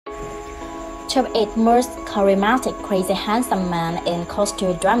Top 8 most charismatic crazy handsome man in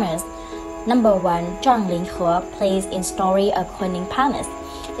costume dramas. Number 1. Zhang Linghe plays in Story of Kunning Palace.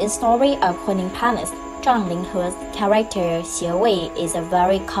 In Story of Kunning Palace, Zhang Linghe's character Xiao is a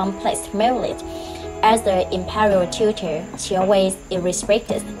very complex married. As the imperial tutor, Xiao is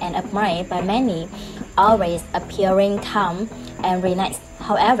respected and admired by many, always appearing calm and relaxed.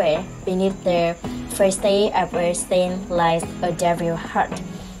 However, beneath the facade of a saint lies a devil heart.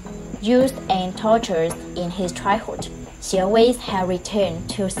 Used and tortured in his childhood, Xiao had returned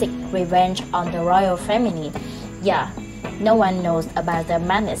to seek revenge on the royal family. No one knows about the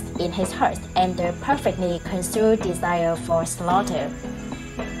madness in his heart and the perfectly concealed desire for slaughter.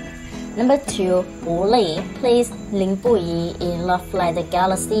 Number 2. Wuxian plays Ling Buyi in Love Like the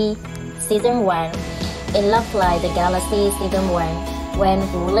Galaxy Season 1. In Love Like the Galaxy Season 1, when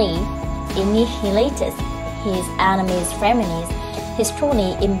Wuxian annihilates his enemy's families, he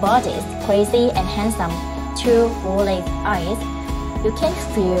truly embodies crazy and handsome. To Wuxian's eyes, you can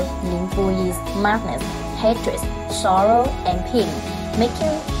feel Ling Buyi's madness, hatred, sorrow, and pain,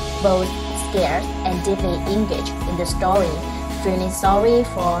 making both scared and deeply engaged in the story. Feeling sorry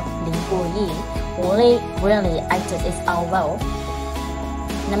for Ling Buyi, Wuxian really acted it out well.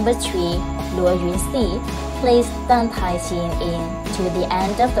 Number 3. Luo Yunxi plays Dan Tai Jin in To the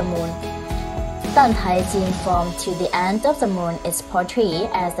End of the Moon. Dan Tai Jin from To the End of the Moon is portrayed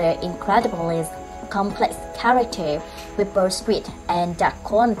as an incredibly complex character with both sweet and dark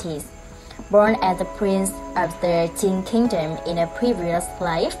qualities. Born as the prince of the Jin kingdom in a previous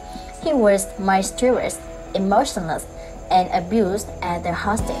life, he was mysterious, emotionless, and abused as a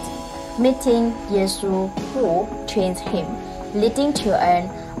hostage. Meeting Yesu, who trains him, leading to an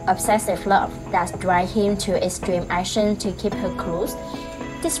obsessive love that drives him to extreme action to keep her close.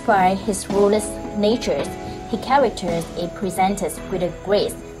 Despite his ruthless nature, his character is presented with a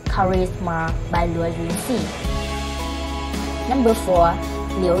great charisma by Luo Yunxi. Number 4.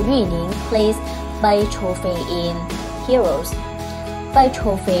 Liu Yuning plays Bai Chou Fei in Heroes. Bai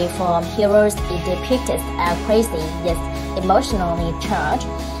Chou Fei from Heroes is depicted as crazy yet emotionally charged,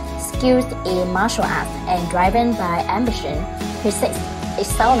 skilled in martial arts and driven by ambition. He seeks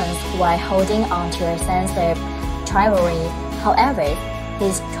excellence while holding on to a sense of rivalry. However,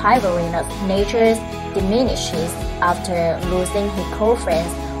 his chivalrous nature diminishes after losing his girlfriend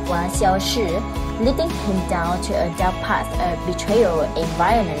Wang Xiao, leading him down to a dark path of betrayal and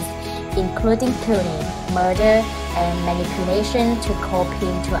violence, including killing, murder, and manipulation to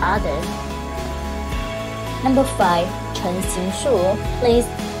coping to others. Number 5. Xingxu plays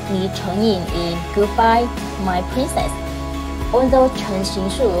Chengyin in Goodbye, My Princess. Although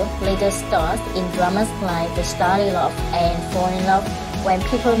Xingxu later stars in dramas like The Starry Love and Fall in Love, when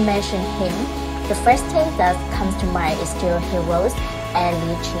people mention him, the first thing that comes to mind is still Heroes and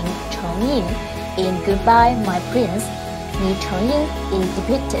Chengyin. In Goodbye, My Prince, Chengyin is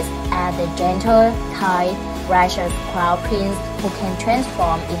depicted as the gentle, kind, righteous crown prince who can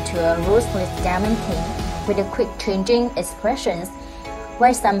transform into a ruthless demon king with a quick changing expressions.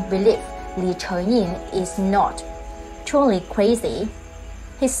 While some believe Chengyin is not truly crazy,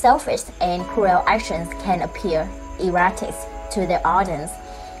 his selfish and cruel actions can appear erratic to the audience,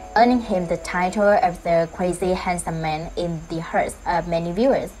 earning him the title of the crazy handsome man in the hearts of many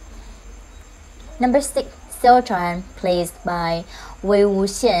viewers. Number 6. Zhan plays by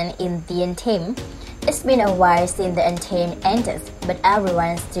Wuxian in the Untamed. It's been a while since the Untamed ended, but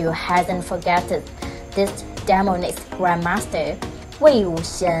everyone still hasn't forgotten this demonic grandmaster.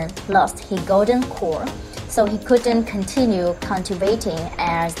 Wuxian lost his golden core, so he couldn't continue cultivating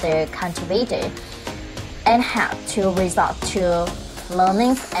as the cultivator and had to resort to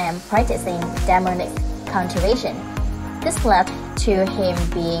learning and practicing demonic cultivation. This led to him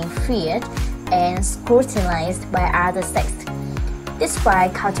being feared and scrutinized by other sects.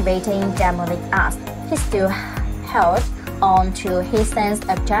 Despite cultivating demonic arts, he still held on to his sense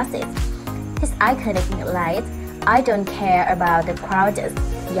of justice. His iconic line, "I don't care about the crowded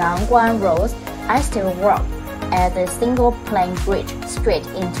Yangguan roads, I still walk," as a single plank bridge straight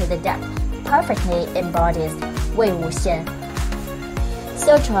into the dark, perfectly embodies Wuxian.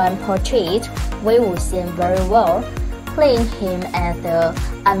 Zhan portrayed Wuxian very well, playing him as the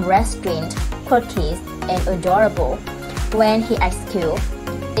unrestrained, quirky, and adorable. When he executes,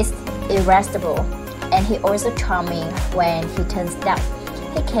 it's irresistible, and he also charming when he turns dark.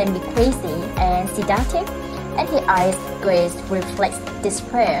 He can be crazy and seductive, and his eyes gaze reflects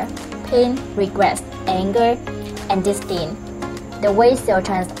despair, pain, regret, anger, and disdain. The way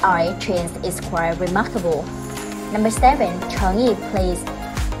Zhan's eye trains is quite remarkable. Number 7. Chengyin plays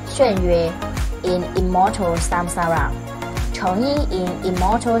Xuan in Immortal Samsara. Chengyin in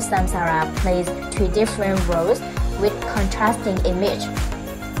Immortal Samsara plays two different roles with contrasting image.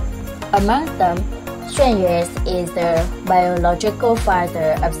 Among them, Xuan is the biological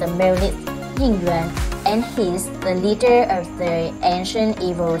father of the male Yin Yuan, and he's the leader of the ancient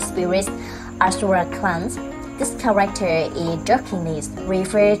evil spirits Asura clans. This character is jokingly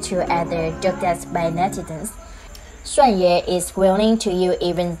referred to as the Jokes by netizens. Xuan is willing to use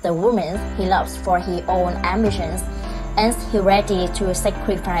even the woman he loves for his own ambitions, and he's ready to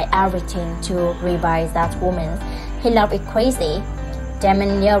sacrifice everything to revive that woman. He loves it crazy,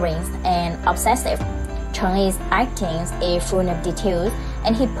 domineering, and obsessive. Cheng is acting is full of details,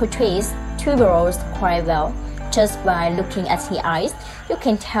 and he portrays two roles quite well. Just by looking at his eyes, you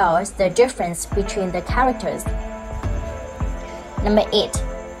can tell the difference between the characters. Number 8.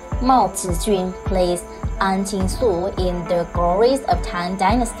 Mao Zijun plays Qingxu in The Glories of Tang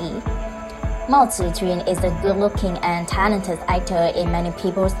Dynasty. Mao Zijun is a good-looking and talented actor in many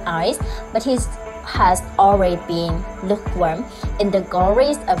people's eyes, but he has already been lukewarm. In The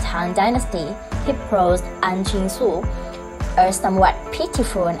Glories of Tang Dynasty, he plays Qingxu, a somewhat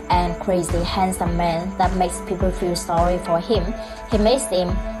pitiful and crazy handsome man that makes people feel sorry for him. He may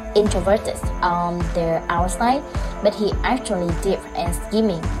seem introverted on the outside, but he actually deep and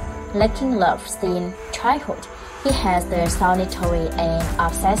scheming. Lacking love since childhood, he has the solitary and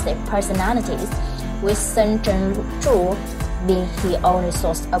obsessive personalities, with Xingxu being his only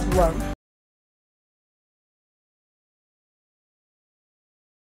source of warmth.